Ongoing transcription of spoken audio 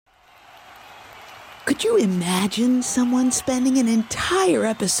Could you imagine someone spending an entire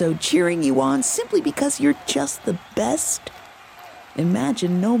episode cheering you on simply because you're just the best?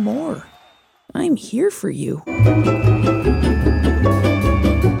 Imagine no more. I'm here for you.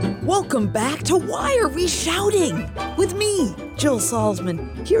 Welcome back to Why Are We Shouting? With me, Jill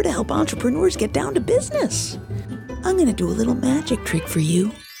Salzman, here to help entrepreneurs get down to business. I'm going to do a little magic trick for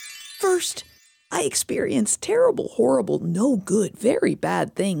you. First, I experienced terrible, horrible, no good, very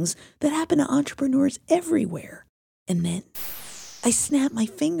bad things that happen to entrepreneurs everywhere. And then I snap my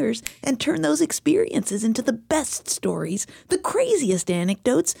fingers and turn those experiences into the best stories, the craziest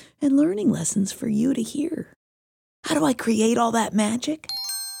anecdotes, and learning lessons for you to hear. How do I create all that magic?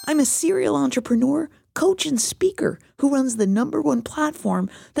 I'm a serial entrepreneur, coach, and speaker who runs the #1 platform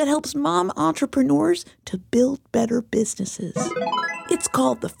that helps mom entrepreneurs to build better businesses. It's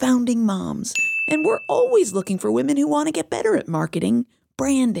called The Founding Moms, and we're always looking for women who want to get better at marketing,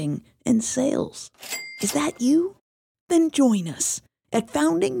 branding, and sales. Is that you? Then join us at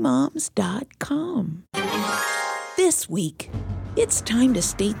foundingmoms.com. This week, it's time to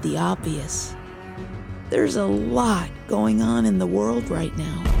state the obvious. There's a lot going on in the world right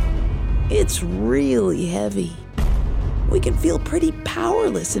now. It's really heavy. We can feel pretty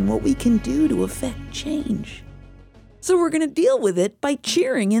powerless in what we can do to affect change. So we're going to deal with it by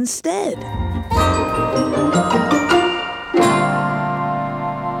cheering instead.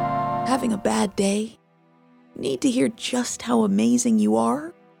 Having a bad day? Need to hear just how amazing you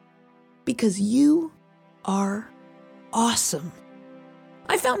are? Because you are awesome.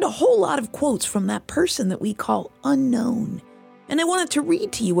 I found a whole lot of quotes from that person that we call unknown, and I wanted to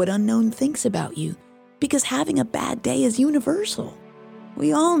read to you what unknown thinks about you, because having a bad day is universal.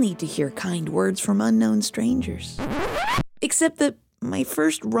 We all need to hear kind words from unknown strangers. Except that my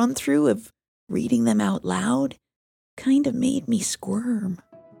first run-through of reading them out loud kind of made me squirm.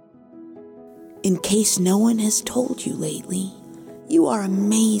 In case no one has told you lately, you are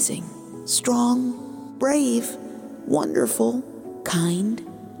amazing, strong, brave, wonderful, kind,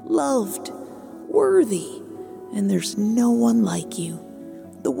 loved, worthy, and there's no one like you.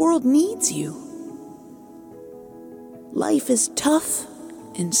 The world needs you. Life is tough,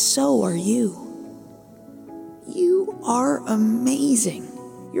 and so are you. You are amazing.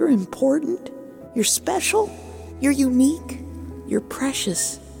 You're important, you're special, you're unique, you're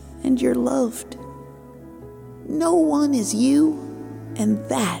precious, and you're loved. No one is you, and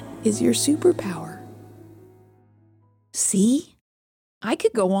that is your superpower. See? I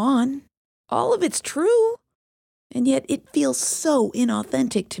could go on. All of it's true. And yet it feels so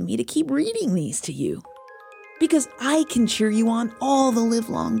inauthentic to me to keep reading these to you. Because I can cheer you on all the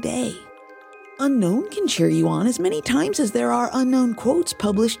livelong day. Unknown can cheer you on as many times as there are unknown quotes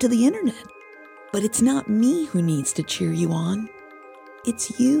published to the internet. But it's not me who needs to cheer you on.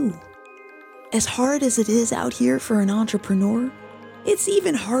 It's you. As hard as it is out here for an entrepreneur, it's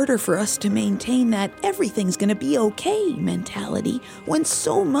even harder for us to maintain that everything's going to be okay mentality when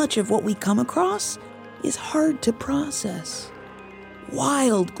so much of what we come across is hard to process.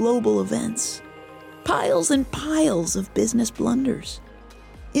 Wild global events, piles and piles of business blunders,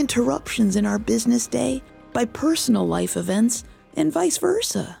 interruptions in our business day by personal life events, and vice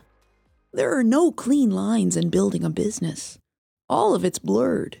versa. There are no clean lines in building a business. All of it's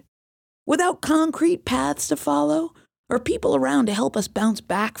blurred. Without concrete paths to follow, or people around to help us bounce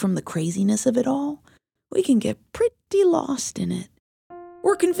back from the craziness of it all, we can get pretty lost in it.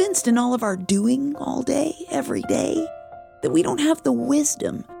 We're convinced in all of our doing all day, every day, that we don't have the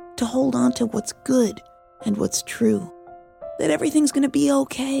wisdom to hold on to what's good and what's true, that everything's going to be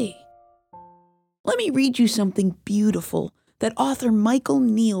okay. Let me read you something beautiful that author Michael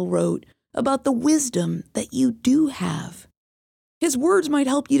Neal wrote about the wisdom that you do have. His words might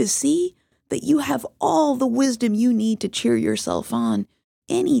help you to see that you have all the wisdom you need to cheer yourself on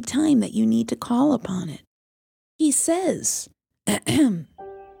any time that you need to call upon it. He says,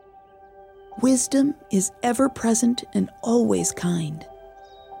 wisdom is ever present and always kind.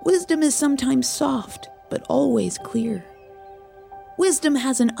 Wisdom is sometimes soft, but always clear. Wisdom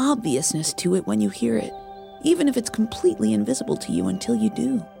has an obviousness to it when you hear it, even if it's completely invisible to you until you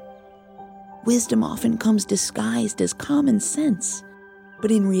do. Wisdom often comes disguised as common sense, but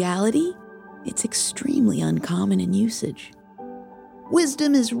in reality, it's extremely uncommon in usage.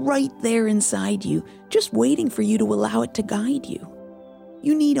 Wisdom is right there inside you, just waiting for you to allow it to guide you.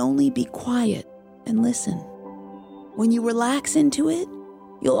 You need only be quiet and listen. When you relax into it,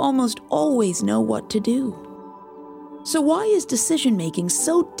 you'll almost always know what to do. So why is decision-making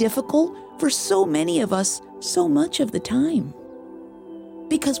so difficult for so many of us so much of the time?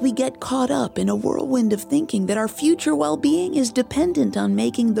 Because we get caught up in a whirlwind of thinking that our future well-being is dependent on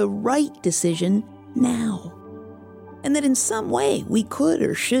making the right decision now. And that in some way we could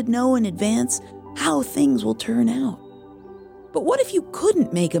or should know in advance how things will turn out. But what if you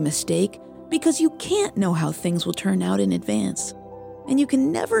couldn't make a mistake because you can't know how things will turn out in advance? And you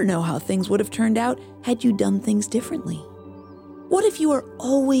can never know how things would have turned out had you done things differently. What if you are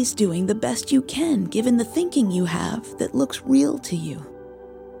always doing the best you can given the thinking you have that looks real to you?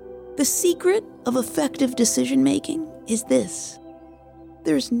 The secret of effective decision-making is this: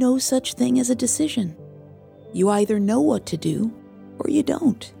 there's no such thing as a decision. You either know what to do or you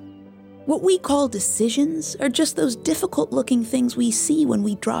don't. What we call decisions are just those difficult-looking things we see when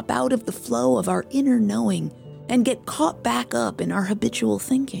we drop out of the flow of our inner knowing and get caught back up in our habitual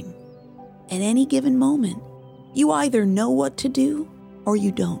thinking. At any given moment, you either know what to do or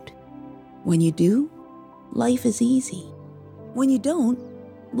you don't. When you do, life is easy. When you don't,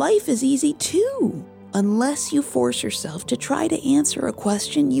 life is easy too, unless you force yourself to try to answer a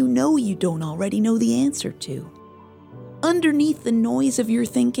question you know you don't already know the answer to. Underneath the noise of your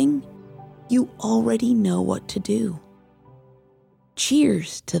thinking, you already know what to do.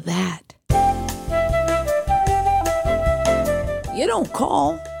 Cheers to that. You don't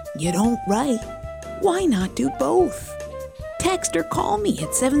call, you don't write. Why not do both? Text or call me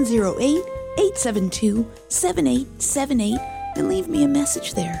at 708-872-7878 and leave me a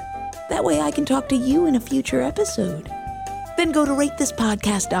message there. That way I can talk to you in a future episode. Then go to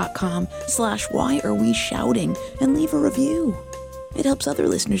ratethispodcast.com/whyareweshouting and leave a review. It helps other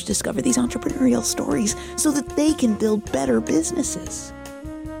listeners discover these entrepreneurial stories so that they can build better businesses.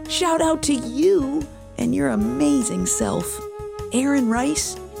 Shout out to you and your amazing self, Aaron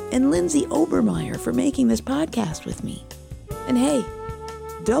Rice and Lindsay Obermeyer, for making this podcast with me. And hey,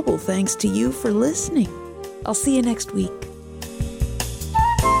 double thanks to you for listening. I'll see you next week.